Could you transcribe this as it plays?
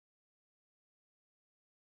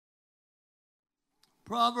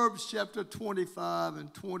Proverbs chapter 25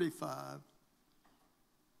 and 25.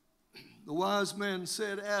 The wise man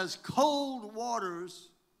said, as cold waters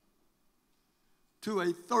to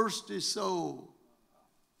a thirsty soul,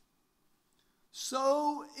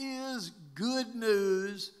 so is good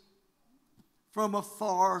news from a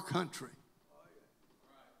far country.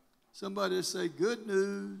 Somebody say, good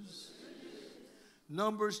news.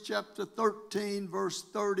 Numbers chapter 13, verse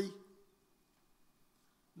 30.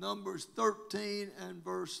 Numbers 13 and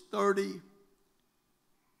verse 30.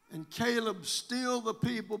 And Caleb stilled the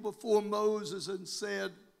people before Moses and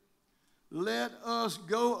said, let us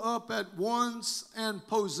go up at once and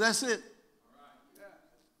possess it,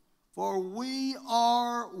 for we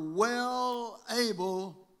are well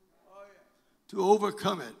able to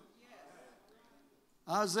overcome it.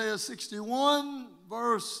 Isaiah 61,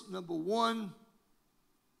 verse number 1.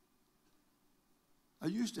 I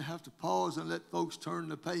used to have to pause and let folks turn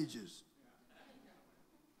the pages.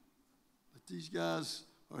 But these guys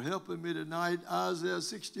are helping me tonight. Isaiah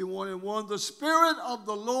 61 and 1. The Spirit of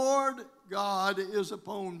the Lord God is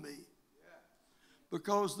upon me,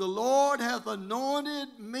 because the Lord hath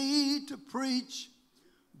anointed me to preach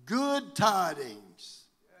good tidings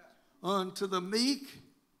unto the meek.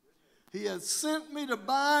 He hath sent me to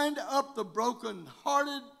bind up the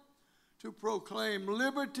brokenhearted, to proclaim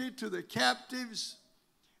liberty to the captives,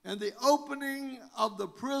 and the opening of the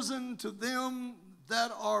prison to them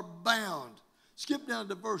that are bound. Skip down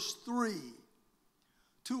to verse 3.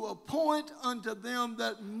 To appoint unto them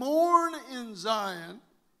that mourn in Zion,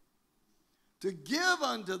 to give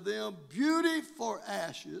unto them beauty for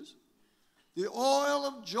ashes, the oil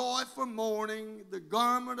of joy for mourning, the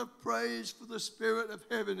garment of praise for the spirit of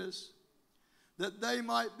heaviness, that they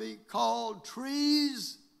might be called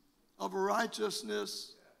trees of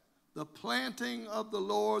righteousness, the planting of the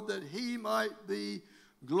Lord, that he might be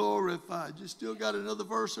glorified. You still got another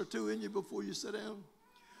verse or two in you before you sit down?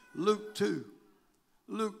 Luke 2.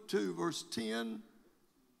 Luke 2, verse 10.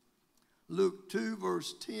 Luke 2,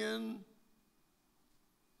 verse 10.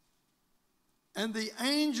 And the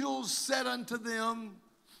angels said unto them,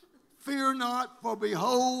 fear not, for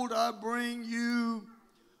behold, I bring you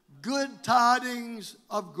good tidings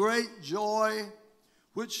of great joy,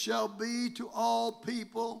 which shall be to all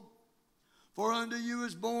people. For unto you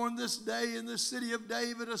is born this day in the city of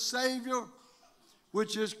David a Savior,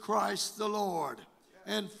 which is Christ the Lord.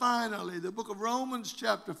 And finally, the book of Romans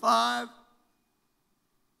chapter 5,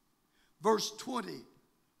 verse 20.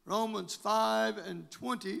 Romans 5 and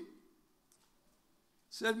 20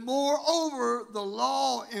 said, moreover, the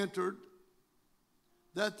law entered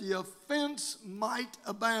that the offense might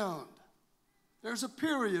abound. There's a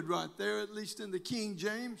period right there, at least in the King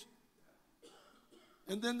James.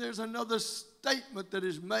 And then there's another statement that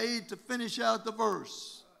is made to finish out the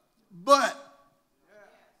verse. But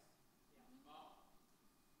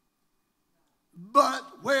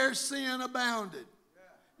where sin abounded.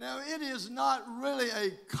 Now, it is not really a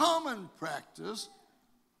common practice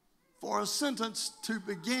for a sentence to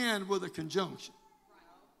begin with a conjunction.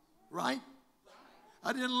 Right?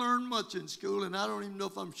 I didn't learn much in school, and I don't even know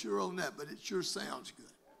if I'm sure on that, but it sure sounds good.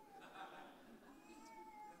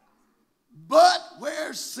 But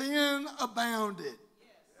where sin abounded,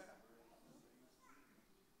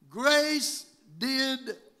 grace did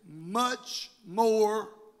much more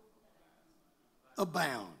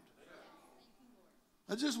abound.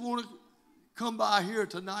 I just want to come by here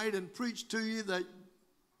tonight and preach to you that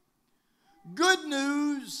good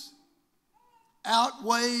news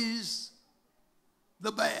outweighs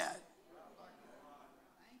the bad.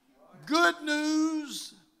 Good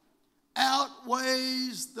news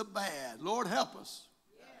outweighs the bad. Lord, help us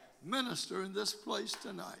minister in this place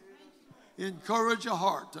tonight. Encourage a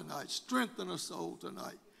heart tonight. Strengthen a soul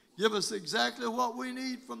tonight. Give us exactly what we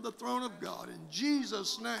need from the throne of God. In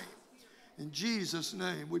Jesus' name. In Jesus'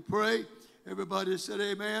 name we pray. Everybody said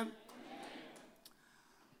amen.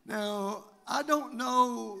 Now, I don't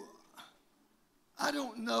know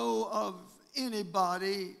of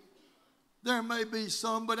anybody. There may be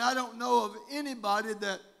some, but I don't know of anybody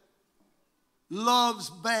that loves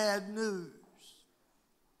bad news.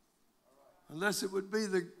 Unless it would be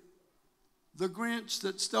the Grinch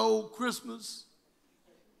that stole Christmas,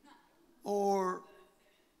 or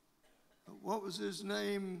what was his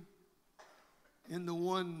name in the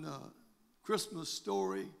one Christmas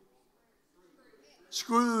story?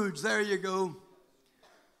 Scrooge, there you go.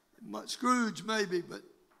 Scrooge maybe, but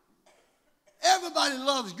everybody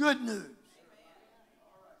loves good news.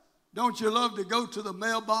 Don't you love to go to the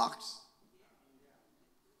mailbox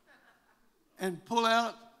and pull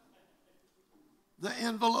out the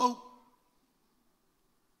envelope?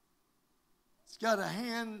 It's got a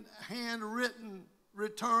handwritten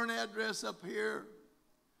return address up here.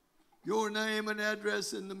 Your name and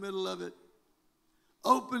address in the middle of it.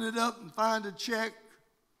 Open it up and find a check.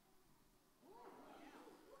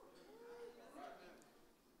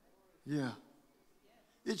 Yeah.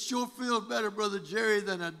 It sure feels better, Brother Jerry,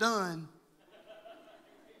 than a done.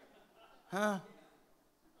 Huh?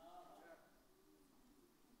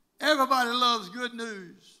 Everybody loves good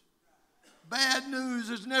news. Bad news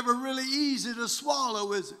is never really easy to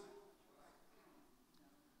swallow, is it?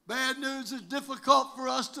 Bad news is difficult for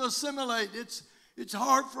us to assimilate. It's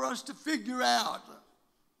hard for us to figure out.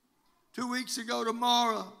 2 weeks ago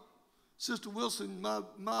tomorrow, Sister Wilson,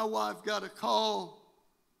 my wife, got a call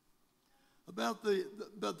about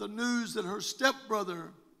the news that her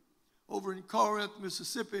stepbrother over in Corinth,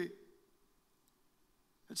 Mississippi,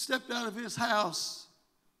 had stepped out of his house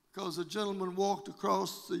because a gentleman walked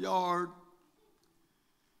across the yard,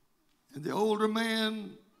 and the older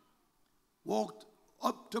man walked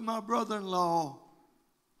up to my brother-in-law,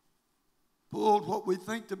 pulled what we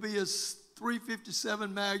think to be a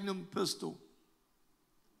 .357 Magnum pistol,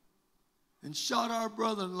 and shot our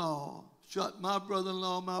brother-in-law, shot my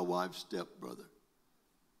brother-in-law, my wife's stepbrother,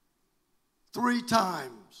 3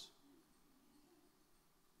 times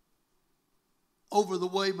over the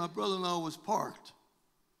way my brother-in-law was parked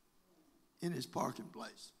in his parking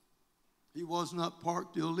place. He was not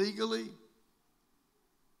parked illegally.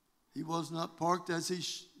 He was not parked as he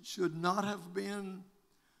should not have been.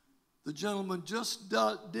 The gentleman just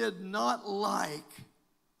did not like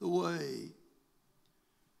the way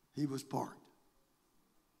he was parked.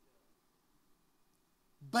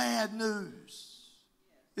 Bad news.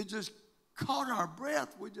 It just caught our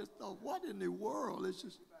breath. We just thought, what in the world? It's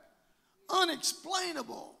just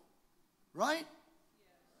unexplainable, right?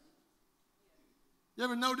 You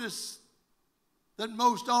ever notice that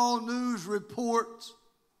most all news reports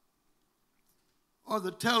are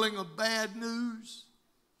the telling of bad news?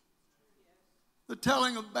 The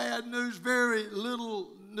telling of bad news. Very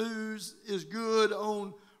little news is good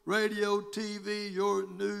on radio, TV, your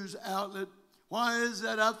news outlet. Why is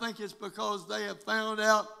that? I think it's because they have found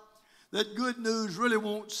out that good news really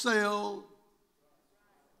won't sell.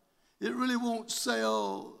 It really won't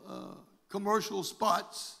sell commercial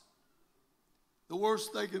spots. The worse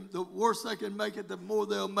they can make it, the more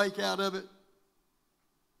they'll make out of it.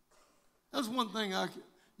 That's one thing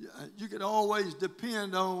you could always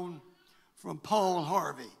depend on from Paul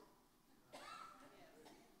Harvey.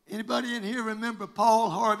 Anybody in here remember Paul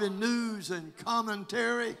Harvey news and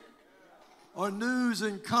commentary or news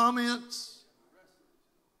and comments?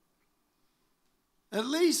 At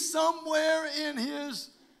least somewhere in his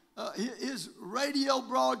radio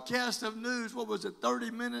broadcast of news, what was it,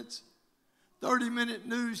 30 minutes? 30-minute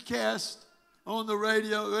newscast on the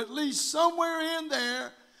radio. At least somewhere in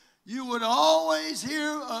there, you would always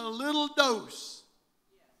hear a little dose.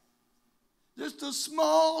 Just a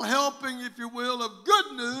small helping, if you will, of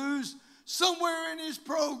good news somewhere in his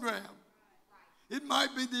program. It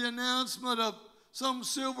might be the announcement of some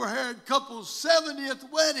silver-haired couple's 70th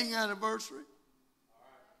wedding anniversary.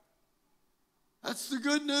 That's the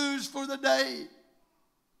good news for the day.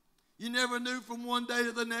 You never knew from one day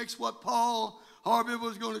to the next what Paul Harvey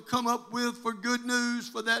was going to come up with for good news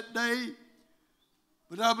for that day.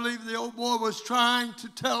 But I believe the old boy was trying to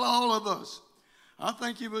tell all of us. I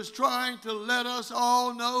think he was trying to let us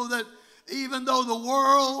all know that even though the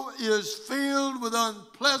world is filled with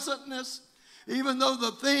unpleasantness, even though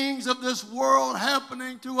the things of this world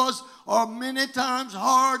happening to us are many times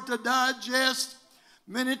hard to digest,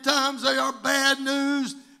 many times they are bad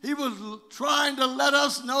news, he was trying to let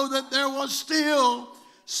us know that there was still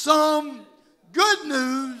some good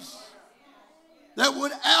news that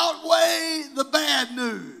would outweigh the bad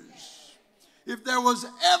news. If there was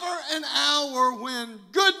ever an hour when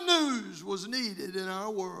good news was needed in our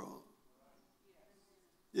world,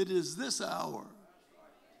 it is this hour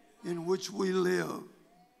in which we live.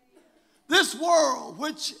 This world,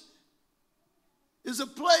 which is a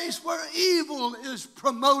place where evil is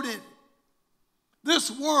promoted.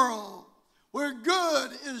 This world where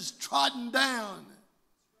good is trodden down.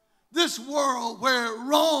 This world where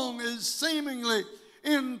wrong is seemingly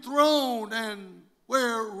enthroned and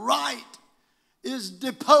where right is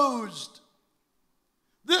deposed.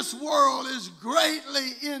 This world is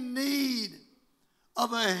greatly in need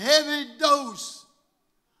of a heavy dose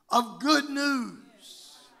of good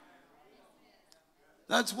news.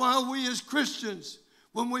 That's why we as Christians,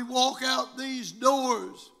 when we walk out these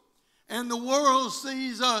doors and the world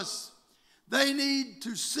sees us, they need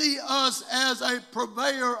to see us as a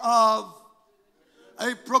purveyor of,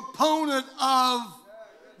 a proponent of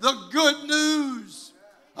the good news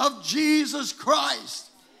of Jesus Christ.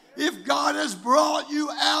 If God has brought you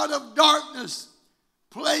out of darkness,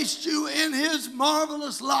 placed you in his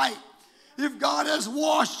marvelous light, if God has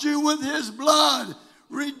washed you with his blood,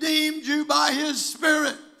 redeemed you by his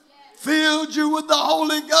Spirit, filled you with the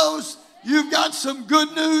Holy Ghost, you've got some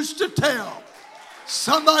good news to tell.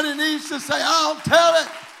 Somebody needs to say, I'll tell it.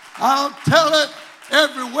 I'll tell it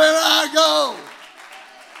everywhere I go.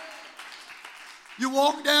 You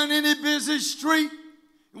walk down any busy street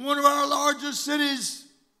in one of our largest cities,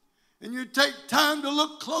 and you take time to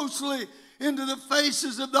look closely into the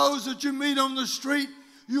faces of those that you meet on the street,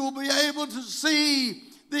 you will be able to see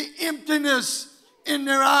the emptiness in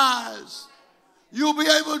their eyes. You'll be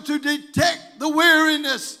able to detect the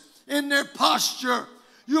weariness in their posture.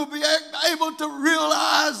 You'll be able to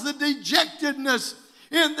realize the dejectedness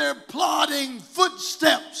in their plodding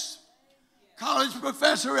footsteps. College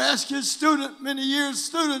professor asked his students many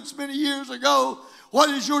years ago, what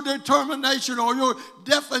is your determination or your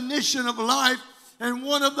definition of life? And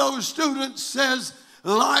one of those students says,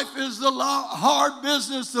 life is the hard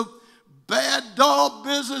business, the bad, dull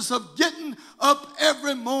business of getting up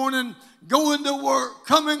every morning, going to work,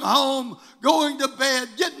 coming home, going to bed,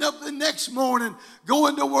 getting up the next morning,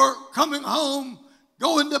 going to work, coming home,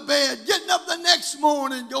 going to bed, getting up the next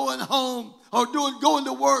morning, going home, or going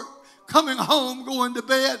to work, coming home, going to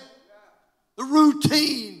bed. The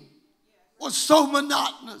routine was so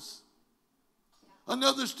monotonous.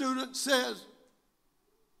 Another student says,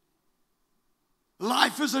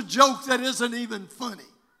 life is a joke that isn't even funny.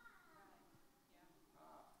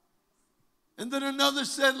 And then another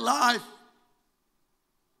said, life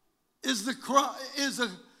is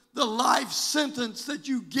the life sentence that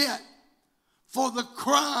you get for the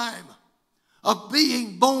crime of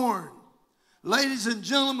being born. Ladies and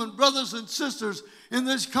gentlemen, brothers and sisters in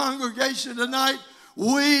this congregation tonight,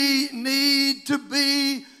 we need to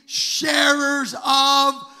be sharers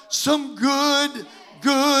of some good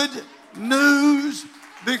news,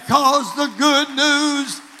 because the good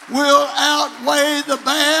news will outweigh the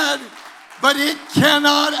bad, but it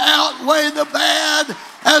cannot outweigh the bad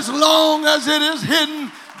as long as it is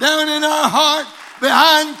hidden down in our heart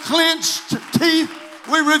behind clenched teeth.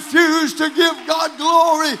 We refuse to give God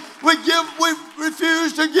glory. We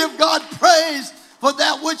refuse to give God praise for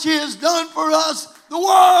that which he has done for us. The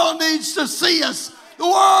world needs to see us. The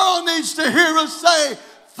world needs to hear us say,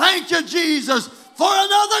 thank you, Jesus, for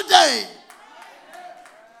another day.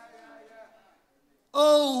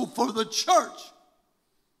 Oh, for the church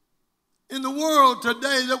in the world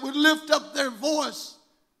today that would lift up their voice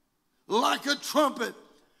like a trumpet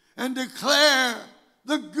and declare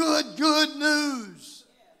the good news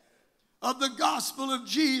of the gospel of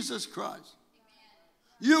Jesus Christ.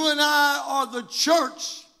 You and I are the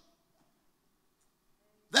church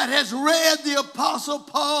that has read the Apostle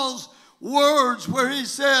Paul's words where he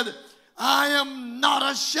said, I am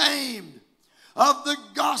not ashamed of the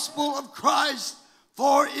gospel of Christ,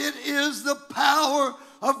 for it is the power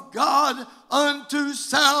of God unto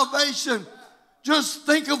salvation. Just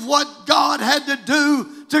think of what God had to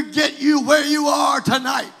do to get you where you are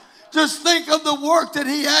tonight. Just think of the work that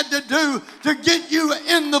he had to do to get you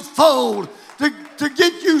in the fold, to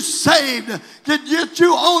get you saved, to get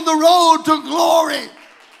you on the road to glory.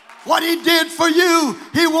 What he did for you,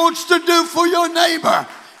 he wants to do for your neighbor.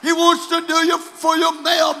 He wants to do for your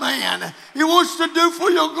mailman. He wants to do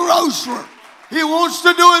for your grocer. He wants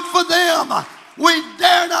to do it for them. We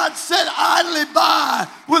dare not sit idly by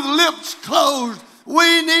with lips closed.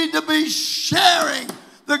 We need to be sharing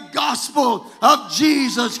the gospel of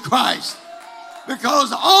Jesus Christ.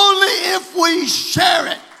 Because only if we share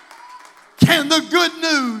it can the good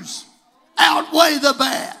news outweigh the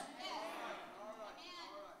bad.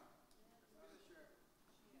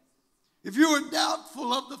 If you are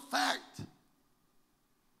doubtful of the fact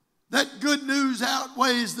that good news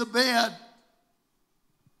outweighs the bad,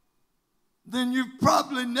 then you've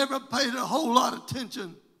probably never paid a whole lot of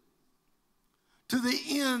attention to the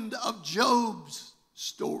end of Job's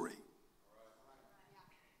story.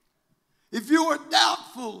 If you are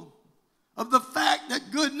doubtful of the fact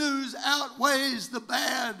that good news outweighs the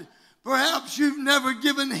bad, perhaps you've never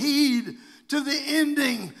given heed to the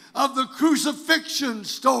ending of the crucifixion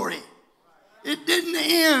story. It didn't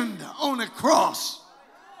end on a cross.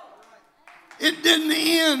 It didn't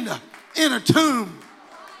end in a tomb.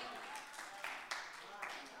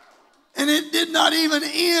 And it did not even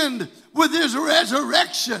end with his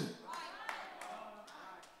resurrection.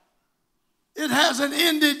 It hasn't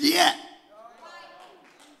ended yet.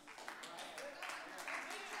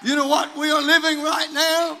 You know what we are living right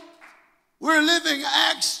now? We're living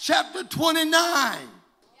Acts chapter 29.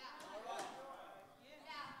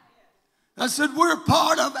 I said, we're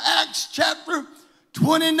part of Acts chapter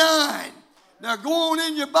 29. Now go on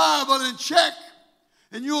in your Bible and check,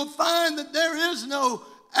 and you'll find that there is no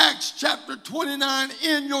Acts chapter 29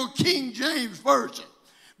 in your King James Version.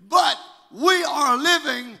 But we are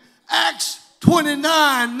living Acts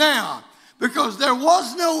 29 now because there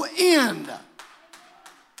was no end.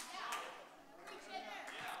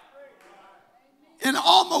 In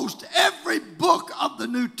almost every book of the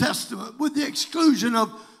New Testament, with the exclusion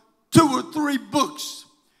of 2 or 3 books,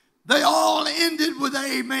 they all ended with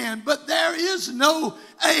amen. But there is no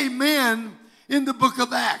amen in the book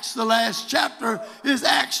of Acts. The last chapter is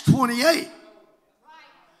Acts 28.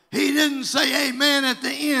 He didn't say amen at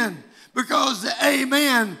the end because the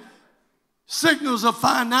amen signals a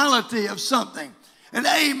finality of something. And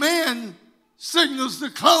amen signals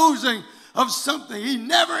the closing of something. He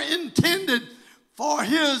never intended for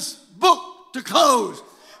his book to close.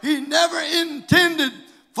 He never intended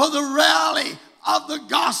for the rally of the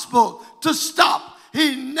gospel to stop.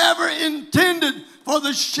 He never intended for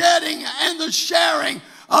the shedding and the sharing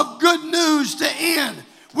of good news to end.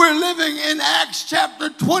 We're living in Acts chapter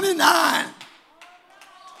 29.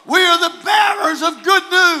 We are the bearers of good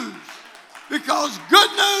news because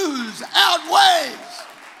good news outweighs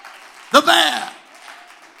the bad.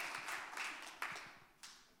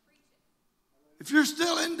 If you're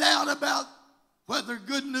still in doubt about whether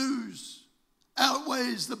good news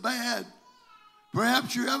outweighs the bad,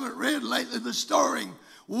 perhaps you haven't read lately the stirring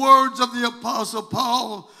words of the Apostle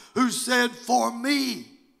Paul, who said, for me,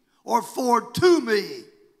 or for to me.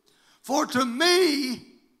 For to me,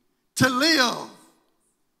 to live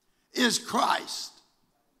is Christ.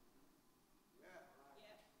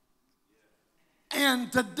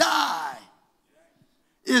 And to die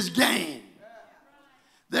is gain.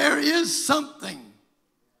 There is something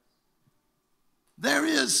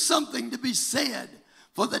to be said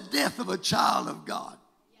for the death of a child of God.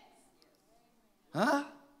 Huh?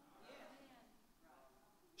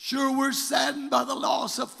 Sure, we're saddened by the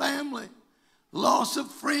loss of family, loss of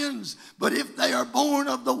friends, but if they are born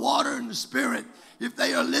of the water and the Spirit, if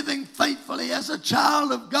they are living faithfully as a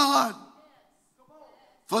child of God,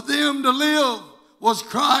 for them to live was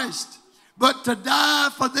Christ, but to die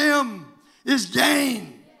for them is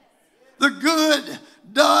gain. The good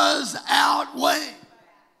does outweigh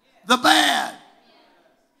the bad.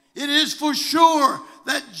 It is for sure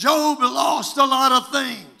that Job lost a lot of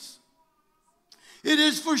things. It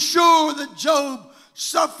is for sure that Job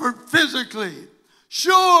suffered physically.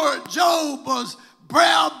 Sure, Job was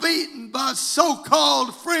browbeaten by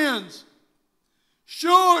so-called friends.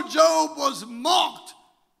 Sure, Job was mocked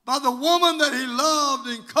by the woman that he loved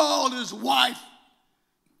and called his wife.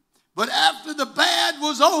 But after the bad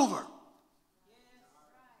was over,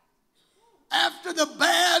 after the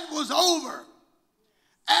bad was over,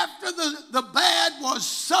 after the bad was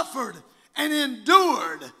suffered and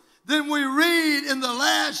endured, then we read in the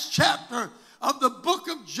last chapter of the book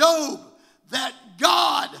of Job that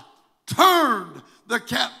God turned the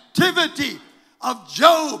captivity of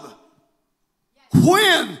Job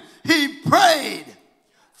when he prayed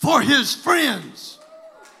for his friends.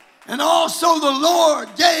 And also the Lord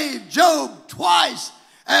gave Job twice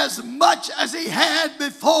as much as he had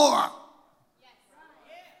before.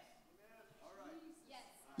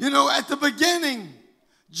 You know, at the beginning,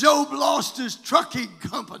 Job lost his trucking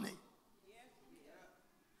company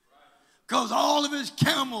because all of his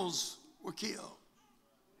camels were killed.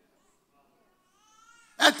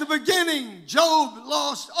 At the beginning, Job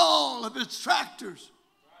lost all of his tractors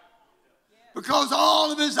because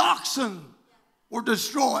all of his oxen were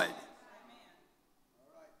destroyed.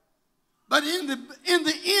 But in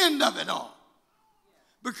the end of it all,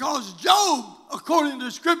 because Job, according to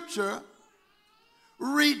Scripture,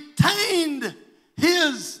 retained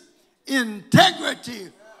his integrity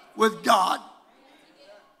with God.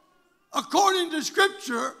 According to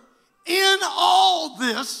Scripture, in all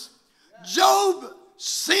this, Job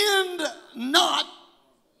sinned not,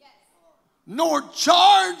 nor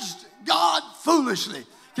charged God foolishly.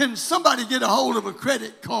 Can somebody get a hold of a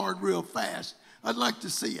credit card real fast? I'd like to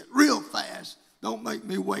see it real fast. Don't make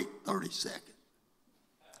me wait 30 seconds.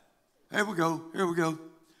 Here we go. Here we go.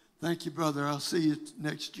 Thank you, brother. I'll see you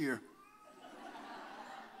next year.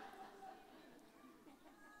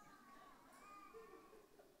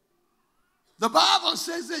 The Bible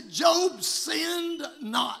says that Job sinned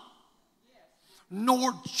not,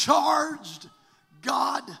 nor charged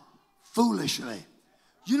God foolishly.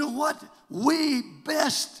 You know what? We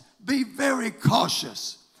best be very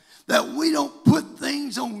cautious that we don't put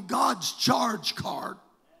things on God's charge card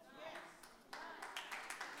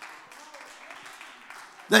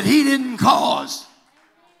that he didn't cause.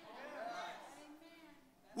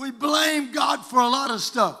 for a lot of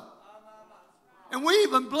stuff. And we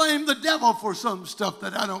even blame the devil for some stuff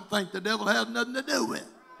that I don't think the devil had nothing to do with.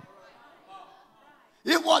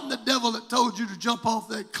 It wasn't the devil that told you to jump off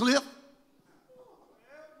that cliff,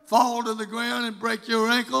 fall to the ground and break your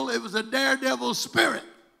ankle. It was a daredevil spirit.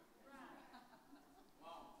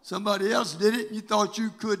 Somebody else did it and you thought you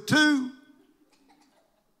could too,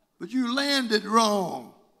 but you landed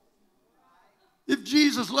wrong. If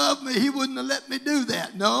Jesus loved me, he wouldn't have let me do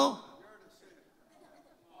that, no.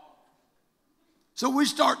 So we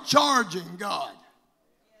start charging God.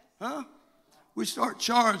 Huh? We start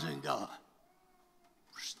charging God.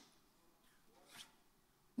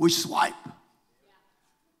 We swipe.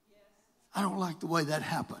 I don't like the way that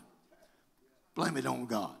happened. Blame it on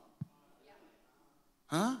God.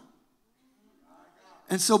 Huh?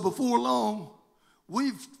 And so before long,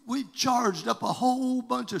 we've charged up a whole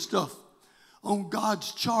bunch of stuff on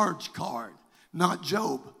God's charge card, not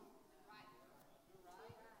Job.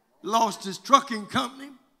 Lost his trucking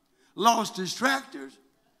company, lost his tractors,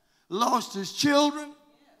 lost his children,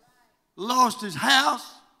 lost his house,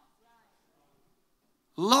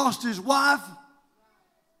 lost his wife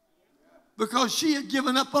because she had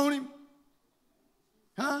given up on him.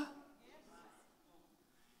 Huh?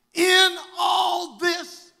 In all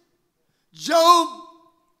this, Job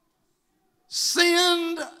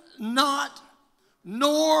sinned not,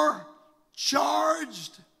 nor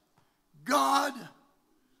charged God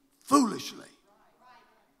foolishly.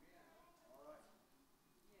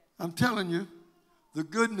 I'm telling you, the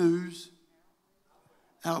good news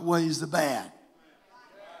outweighs the bad.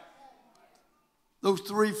 Those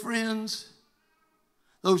three friends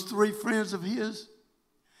of his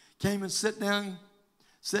came and sat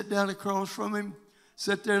down across from him,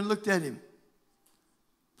 sat there and looked at him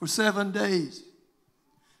for 7 days.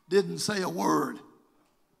 Didn't say a word.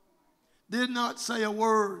 Did not say a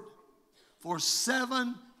word for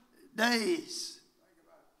 7 days.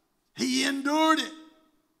 He endured it.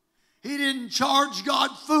 He didn't charge God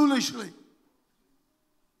foolishly.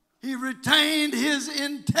 He retained his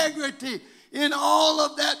integrity in all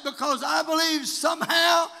of that because I believe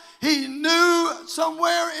somehow he knew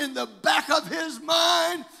somewhere in the back of his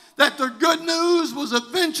mind that the good news was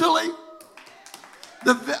eventually,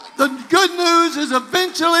 the good news is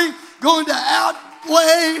eventually going to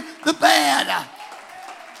outweigh the bad.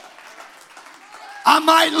 I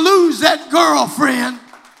might lose that girlfriend.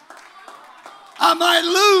 I might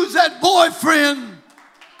lose that boyfriend.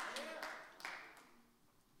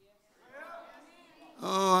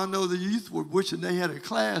 Oh, I know the youth were wishing they had a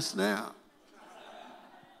class now.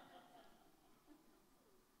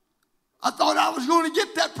 I thought I was going to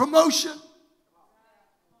get that promotion.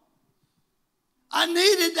 I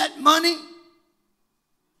needed that money.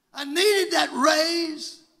 I needed that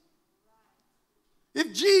raise.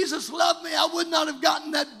 If Jesus loved me, I would not have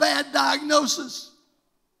gotten that bad diagnosis.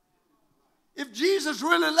 If Jesus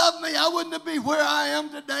really loved me, I wouldn't be where I am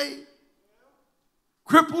today.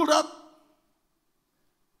 Crippled up,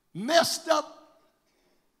 messed up,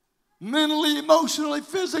 mentally, emotionally,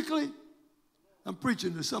 physically. I'm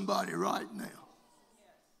preaching to somebody right now.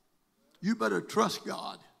 You better trust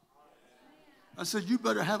God. I said, you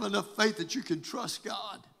better have enough faith that you can trust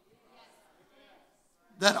God.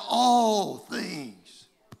 That all things,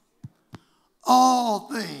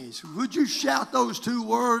 would you shout those two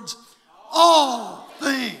words? All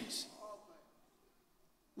things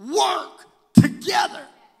work together.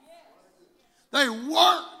 They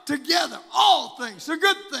work together. All things, the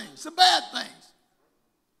good things, the bad things,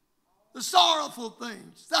 the sorrowful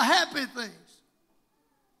things, the happy things,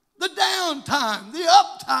 the down time, the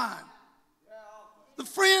up time, the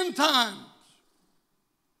friend times,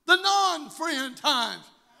 the non-friend times.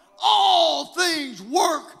 All things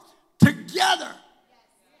work together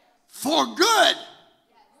for good.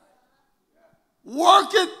 Work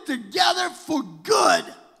it together for good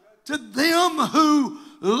to them who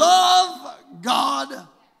love God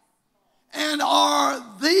and are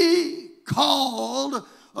the called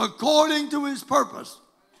according to his purpose.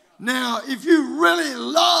 Now, if you really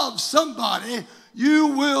love somebody, you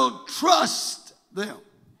will trust them.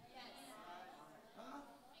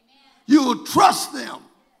 You will trust them.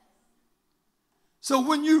 So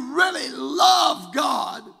when you really love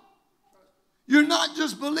God, you're not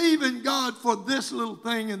just believing God for this little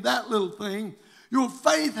thing and that little thing. Your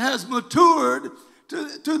faith has matured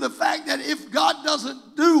to the fact that if God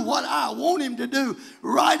doesn't do what I want him to do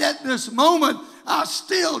right at this moment, I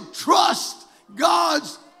still trust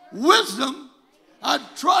God's wisdom. I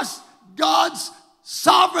trust God's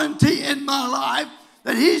sovereignty in my life,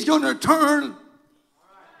 that he's going to turn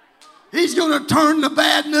the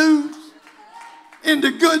bad news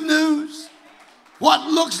into good news. what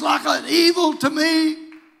looks like an evil to me.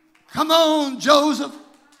 Come on, Joseph.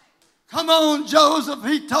 Come on, Joseph.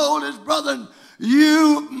 He told his brother,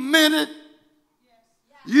 you meant it.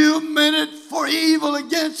 You meant it for evil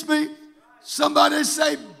against me. Somebody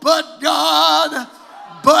say, but God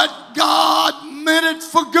meant it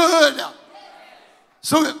for good.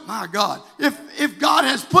 So, my God, if God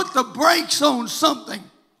has put the brakes on something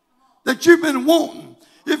that you've been wanting,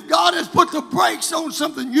 if God has put the brakes on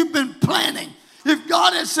something you've been planning, if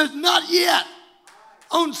God has said not yet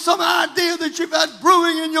on some idea that you've had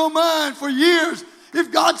brewing in your mind for years,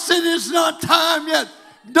 if God said it's not time yet,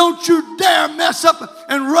 don't you dare mess up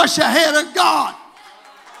and rush ahead of God.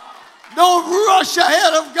 Don't rush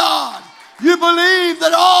ahead of God. You believe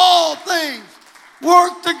that all things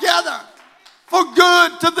work together for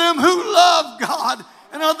good to them who love God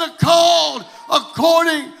and are the called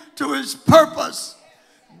according to his purpose.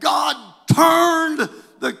 God turned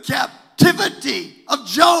the captivity of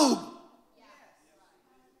Job.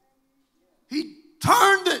 He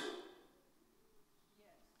turned it.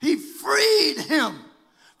 He freed him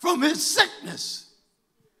from his sickness.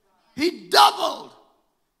 He doubled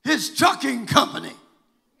his trucking company.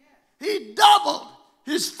 He doubled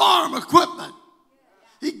his farm equipment.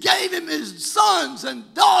 He gave him his sons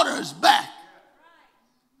and daughters back.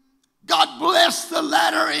 God blessed the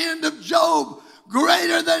latter end of Job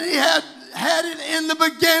greater than he had it in the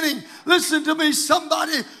beginning. Listen to me,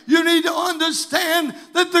 somebody. You need to understand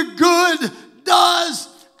that the good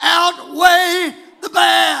does outweigh the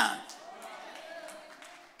bad.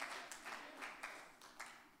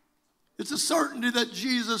 It's a certainty that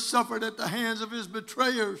Jesus suffered at the hands of his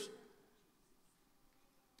betrayers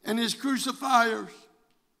and his crucifiers.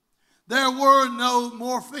 There were no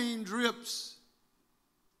morphine drips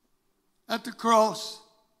at the cross.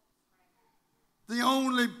 The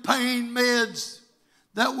only pain meds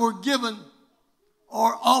that were given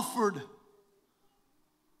or offered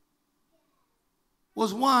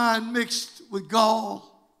was wine mixed with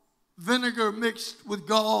gall, vinegar mixed with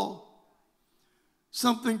gall,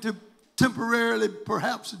 something to temporarily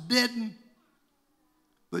perhaps deaden.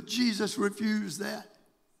 But Jesus refused that.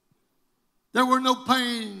 There were no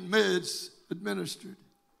pain meds administered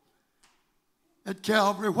at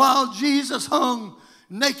Calvary. While Jesus hung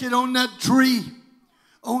naked on that tree,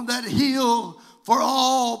 on that hill for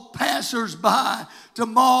all passers-by to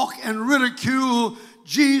mock and ridicule,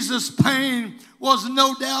 Jesus' pain was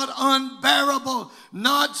no doubt unbearable.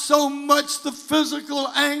 Not so much the physical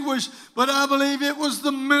anguish, but I believe it was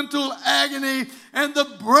the mental agony and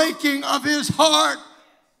the breaking of his heart.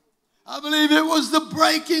 I believe it was the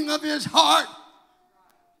breaking of his heart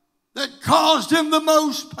that caused him the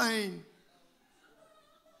most pain.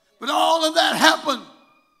 But all of that happened,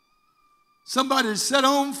 somebody said,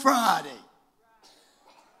 on Friday.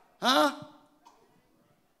 Huh?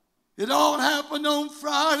 It all happened on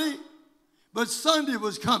Friday, but Sunday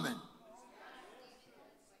was coming.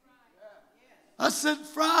 I said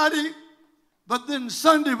Friday, but then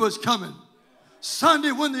Sunday was coming.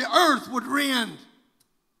 Sunday when the earth would rend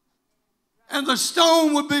and the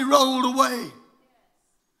stone would be rolled away.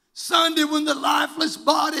 Sunday when the lifeless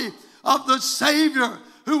body of the Savior,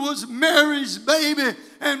 who was Mary's baby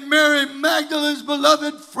and Mary Magdalene's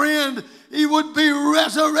beloved friend, he would be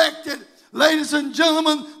resurrected. Ladies and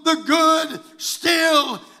gentlemen, the good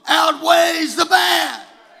still outweighs the bad.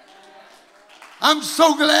 I'm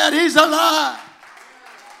so glad he's alive.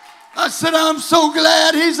 I said, I'm so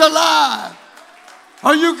glad he's alive.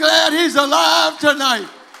 Are you glad he's alive tonight?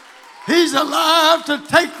 He's alive to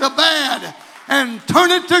take the bad and turn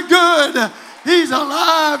it to good. He's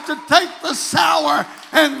alive to take the sour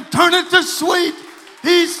and turn it to sweet.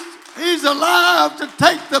 He's alive to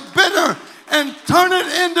take the bitter and turn it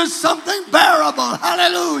into something bearable.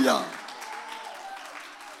 Hallelujah.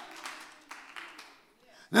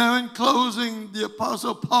 Now, in closing, the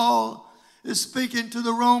Apostle Paul is speaking to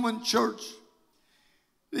the Roman church.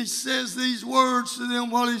 He says these words to them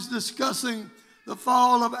while he's discussing the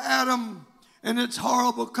fall of Adam and its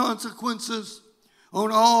horrible consequences on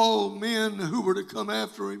all men who were to come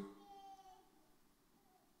after him.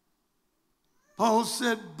 Paul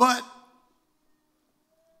said, but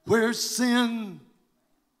where sin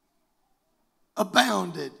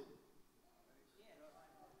abounded,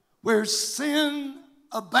 where sin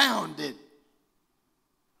abounded,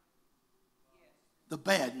 the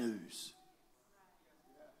bad news.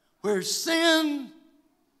 Where sin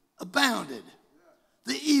abounded,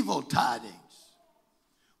 the evil tidings.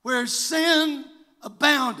 Where sin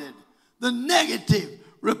abounded, the negative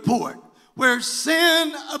report. Where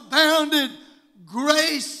sin abounded,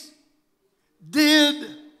 grace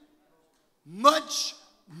did much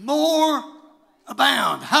more abound.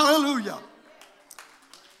 abound. Hallelujah.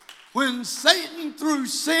 When Satan through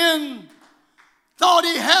sin thought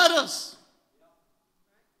he had us.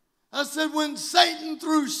 I said, when Satan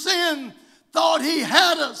through sin thought he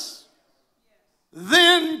had us,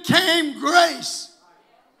 then came grace.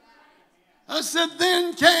 I said,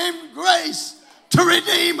 then came grace to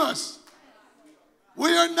redeem us.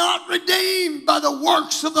 We are not redeemed by the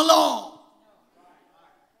works of the law,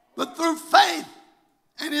 but through faith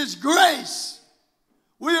and his grace,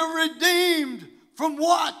 we are redeemed from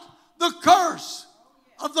what? The curse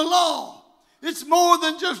of the law. It's more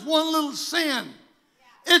than just one little sin.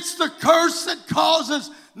 It's the curse that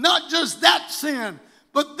causes not just that sin,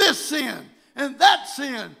 but this sin, and that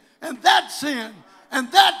sin, and that sin,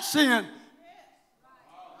 and that sin.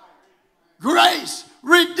 Grace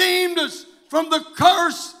redeemed us from the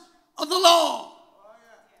curse of the law.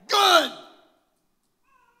 Good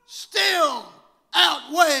still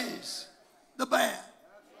outweighs the bad.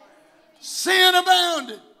 Sin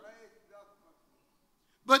abounded,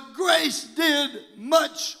 but grace did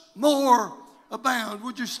much more abound.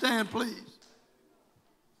 Would you stand, please?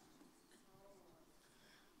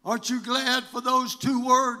 Aren't you glad for those two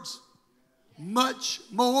words? Much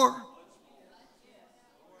more.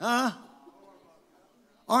 Huh?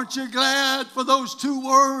 Aren't you glad for those two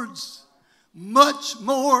words? Much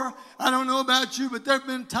more. I don't know about you, but there have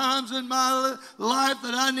been times in my life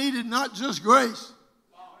that I needed not just grace,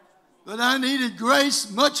 but I needed grace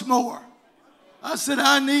much more. I said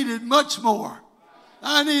I needed much more.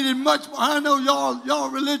 I needed much more. I know y'all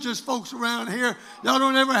religious folks around here, y'all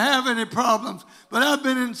don't ever have any problems. But I've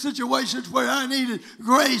been in situations where I needed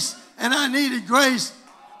grace, and I needed grace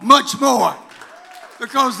much more.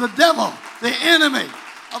 Because the devil, the enemy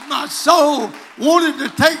of my soul, wanted to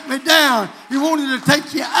take me down. He wanted to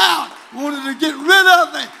take you out. He wanted to get rid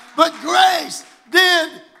of me. But grace did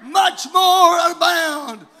much more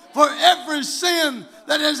abound. For every sin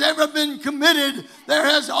that has ever been committed, there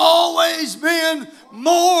has always been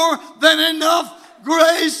more than enough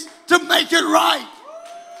grace to make it right.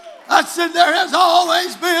 I said there has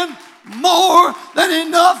always been more than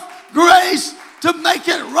enough grace to make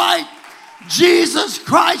it right. Jesus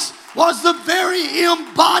Christ was the very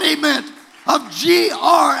embodiment of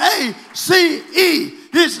Grace.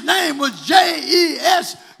 His name was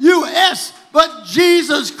Jesus, but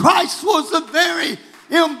Jesus Christ was the very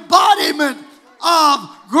embodiment of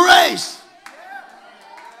grace.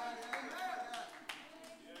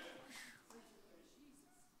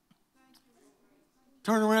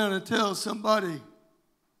 Turn around and tell somebody,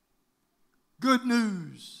 good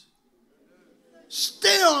news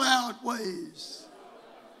still outweighs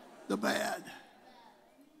the bad.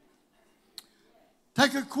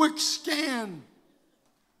 Take a quick scan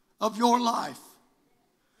of your life.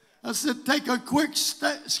 I said, take a quick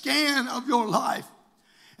scan of your life,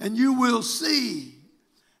 and you will see,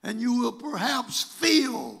 and you will perhaps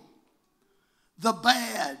feel the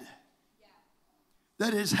bad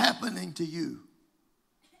that is happening to you.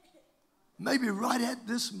 Maybe right at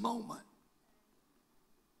this moment.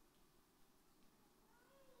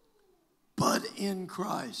 But in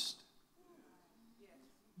Christ,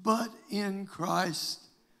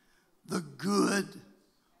 the good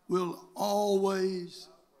will always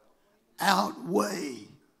outweigh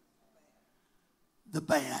the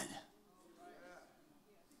bad.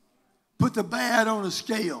 Put the bad on a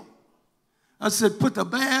scale. I said, put the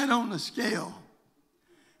bad on the scale.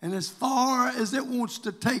 And as far as it wants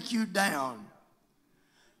to take you down,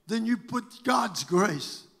 then you put God's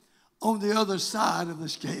grace on the other side of the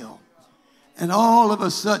scale. And all of a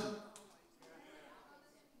sudden,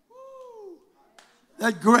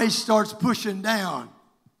 that grace starts pushing down.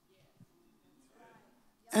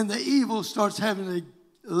 And the evil starts having to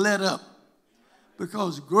let up.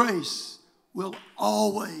 Because grace will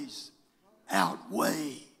always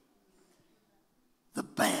outweigh the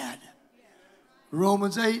bad.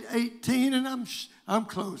 Romans 8:18, and I'm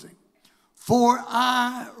closing. For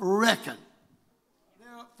I reckon.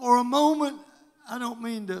 Now, for a moment, I don't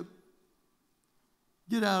mean to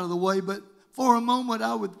get out of the way, but for a moment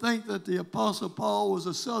I would think that the Apostle Paul was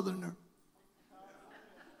a Southerner.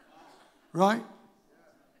 Right?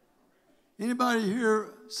 Anybody here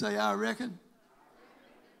say, I reckon?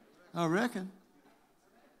 I reckon.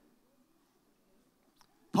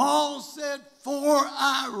 Paul said, for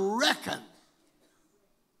I reckon.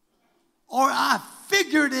 Or I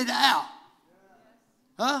figured it out.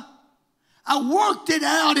 Huh? I worked it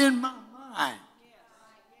out in my mind.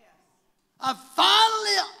 I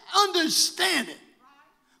finally understand it.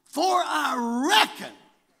 For I reckon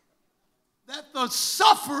that the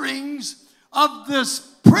sufferings of this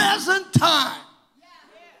present time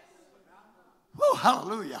Oh,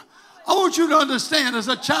 hallelujah. I want you to understand, as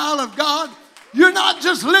a child of God, you're not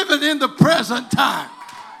just living in the present time.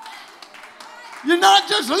 You're not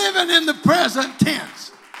just living in the present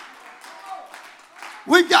tense.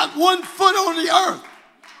 We've got one foot on the earth.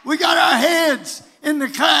 We got our heads in the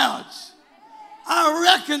clouds. I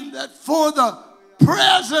reckon that for the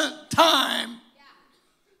present time,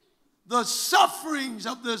 the sufferings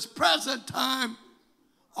of this present time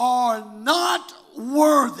are not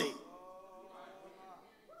worthy.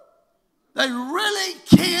 They really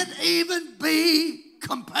can't even be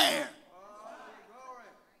compared.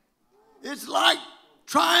 It's like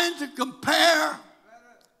trying to compare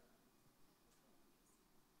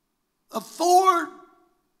a Ford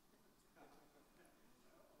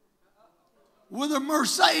with a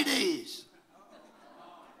Mercedes.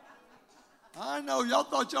 I know y'all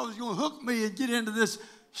thought y'all was going to hook me and get into this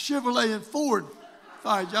Chevrolet and Ford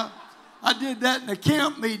fight, y'all. I did that in a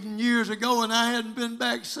camp meeting years ago, and I hadn't been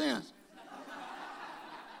back since.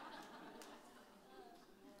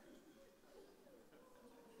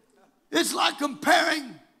 It's like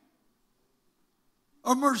comparing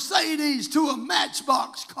a Mercedes to a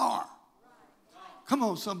Matchbox car. Come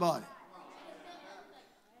on, somebody.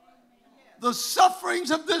 The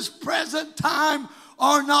sufferings of this present time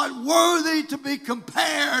are not worthy to be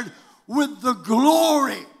compared with the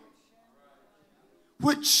glory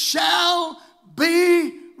which shall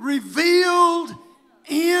be revealed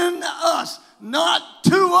in us. Not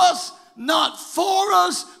to us, not for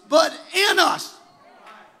us, but in us.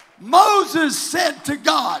 Moses said to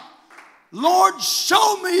God, Lord,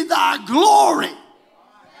 show me thy glory.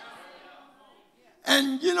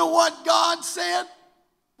 And you know what God said?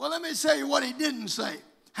 Well, let me tell you what he didn't say.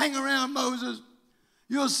 Hang around, Moses.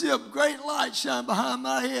 You'll see a great light shine behind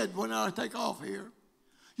my head when I take off here.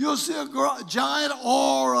 You'll see a giant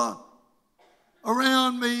aura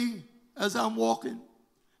around me as I'm walking.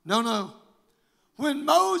 No. When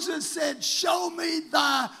Moses said, show me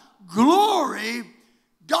thy glory,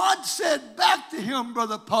 God said back to him,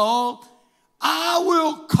 Brother Paul, I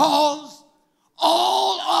will cause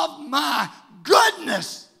all of my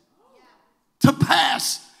goodness to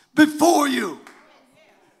pass before you.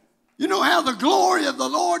 You know how the glory of the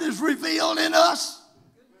Lord is revealed in us?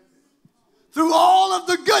 Through all of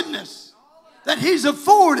the goodness that he's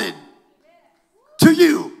afforded to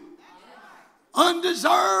you.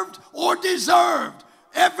 Undeserved or deserved.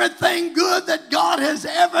 Everything good that God has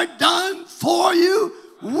ever done for you,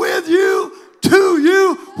 with you, to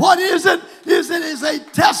you. What is it? It is a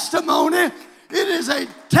testimony. It is a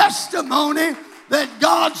testimony that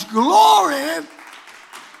God's glory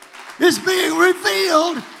is being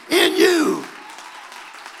revealed in you.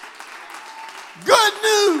 Good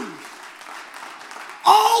news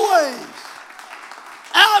always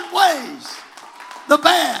outweighs the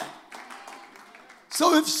bad.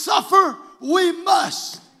 So if suffer we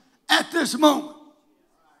must at this moment,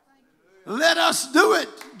 let us do it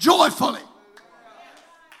joyfully.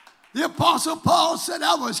 The Apostle Paul said,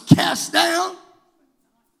 I was cast down,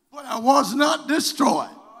 but I was not destroyed.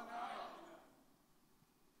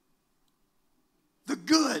 The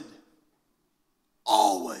good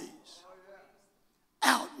always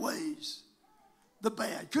outweighs the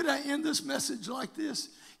bad. Could I end this message like this?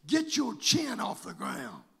 Get your chin off the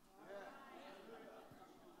ground.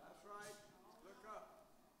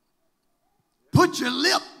 Put your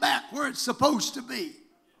lip back where it's supposed to be.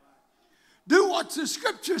 Do what the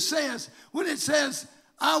scripture says when it says,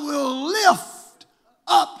 I will lift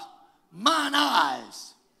up mine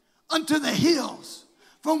eyes unto the hills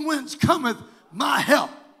from whence cometh my help.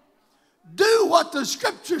 Do what the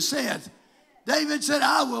scripture says. David said,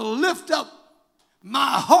 I will lift up my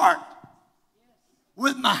heart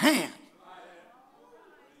with my hand.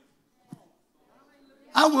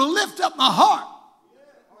 I will lift up my heart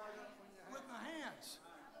with my hands.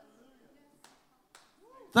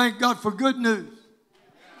 Thank God for good news.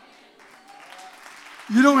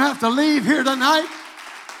 You don't have to leave here tonight.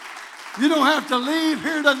 You don't have to leave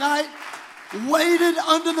here tonight weighted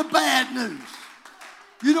under the bad news.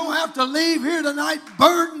 You don't have to leave here tonight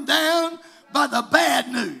burdened down by the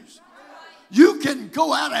bad news. You can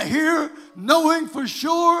go out of here knowing for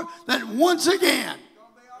sure that once again,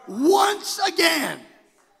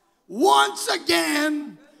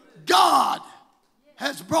 God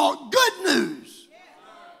has brought good news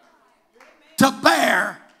to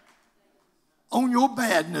bear on your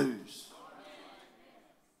bad news.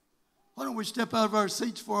 Why don't we step out of our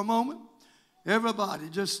seats for a moment? Everybody,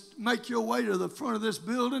 just make your way to the front of this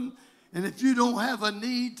building And if you don't have a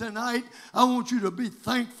need tonight, I want you to be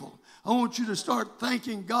thankful. I want you to start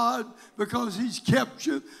thanking God because He's kept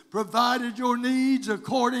you, provided your needs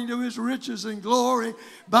according to His riches and glory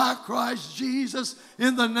by Christ Jesus.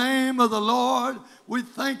 In the name of the Lord, we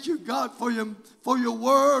thank you, God, for your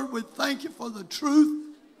word. We thank you for the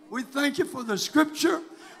truth. We thank you for the scripture.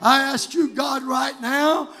 I ask you, God, right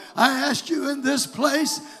now, I ask you in this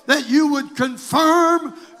place that you would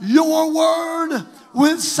confirm your word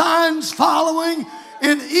with signs following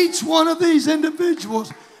in each one of these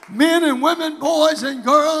individuals. Men and women, boys and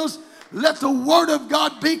girls, let the word of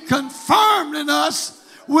God be confirmed in us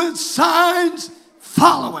with signs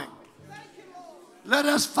following. Let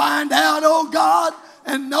us find out, oh God,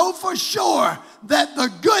 and know for sure that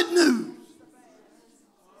the good news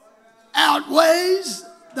outweighs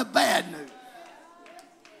the bad news.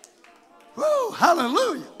 Woo,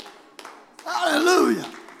 hallelujah. Hallelujah.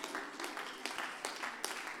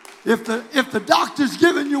 If the doctor's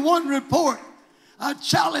giving you one report, I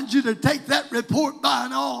challenge you to take that report by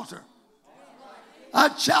an altar. I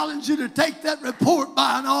challenge you to take that report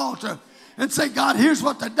by an altar and say, God, here's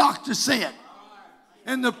what the doctor said.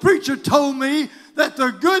 And the preacher told me that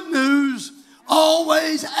the good news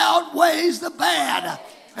always outweighs the bad.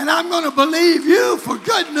 And I'm going to believe you for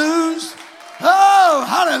good news. Oh,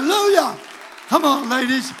 hallelujah. Come on,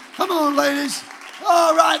 ladies. Come on, ladies.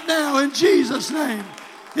 Oh, right now, in Jesus' name.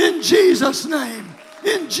 In Jesus' name.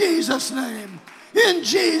 In Jesus' name. In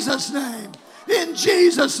Jesus' name. In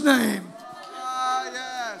Jesus' name. Ah,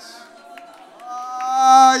 yes.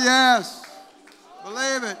 Ah, yes.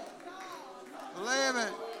 Believe it. Believe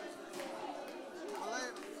it.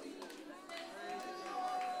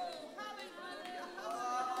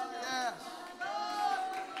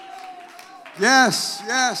 Yes,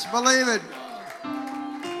 yes, believe it.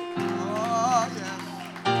 Oh, yes.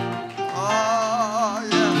 Oh,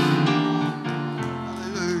 yes.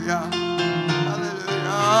 Hallelujah.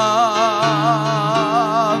 Hallelujah.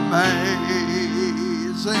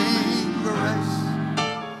 Amazing grace.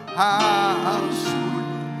 How sweet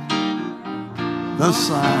the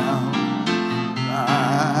sound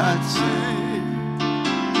that saved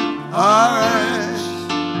a wretch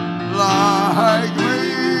like me.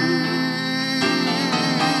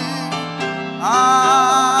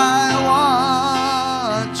 I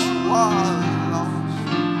once was lost,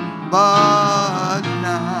 but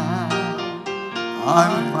now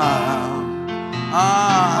I'm found. I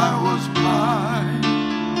was blind,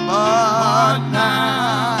 but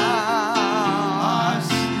now I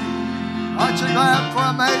see. Aren't you glad for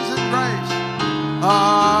amazing grace?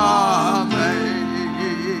 Amazing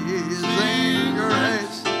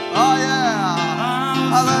grace. Oh yeah.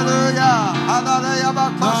 Hallelujah. Hallelujah.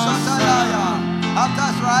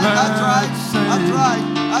 That's right. That's right. That's right.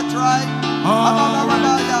 That's right.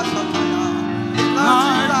 He loves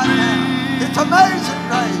you right now. It's amazing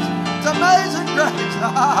grace. It's amazing grace.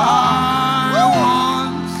 I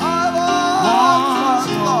once was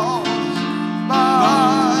lost,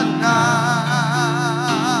 but now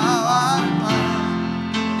I'm found.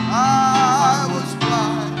 I was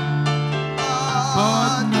blind,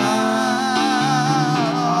 but now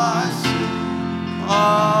I see.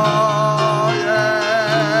 Oh,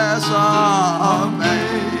 yes,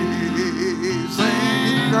 amazing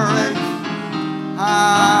grace.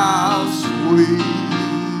 How sweet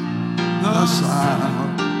the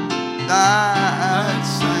sound that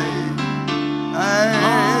saved a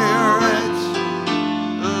wretch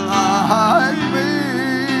like me.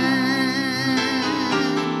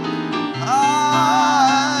 I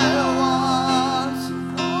once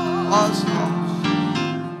was lost,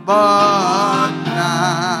 but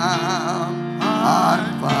now I'm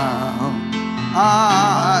found. I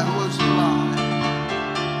was blind,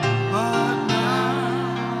 but now,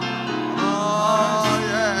 oh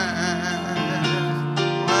yeah.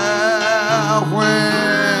 Well,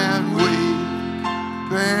 when we've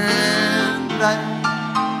been there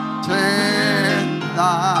 10,000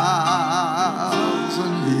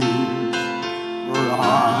 years,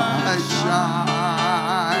 bright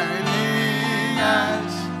shining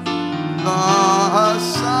as the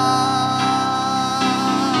sun,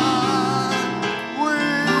 we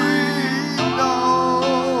know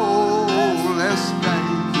less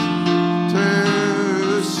days to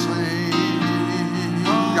sing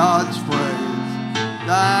God's praise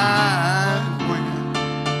than when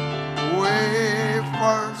we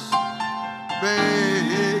first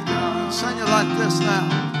begun. Sing it like this now.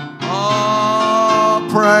 Oh,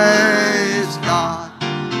 praise God,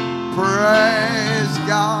 praise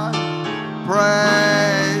God,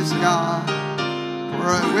 praise God.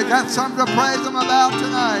 We got something to praise Him about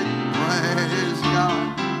tonight. Praise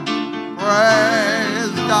God,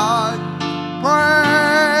 Praise God.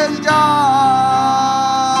 Praise God.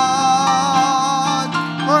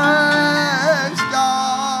 Praise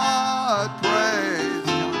God. Praise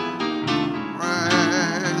God.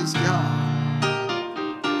 Praise God.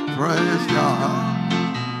 Praise God.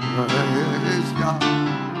 Praise God.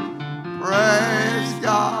 Praise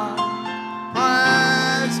God.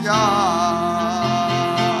 Praise God.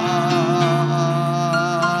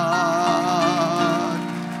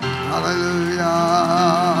 Hallelujah.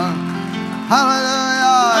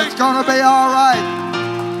 Hallelujah. It's going to be all right.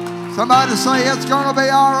 Somebody say it's going to be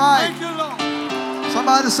all right. Thank you, Lord.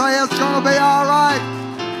 Somebody say it's going to be all right.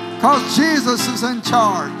 Because Jesus is in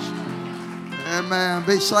charge. Amen.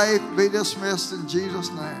 Be safe. Be dismissed in Jesus'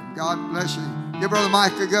 name. God bless you. Give Brother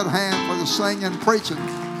Mike a good hand for the singing and preaching.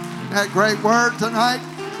 That great word tonight.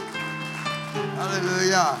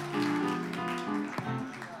 Hallelujah.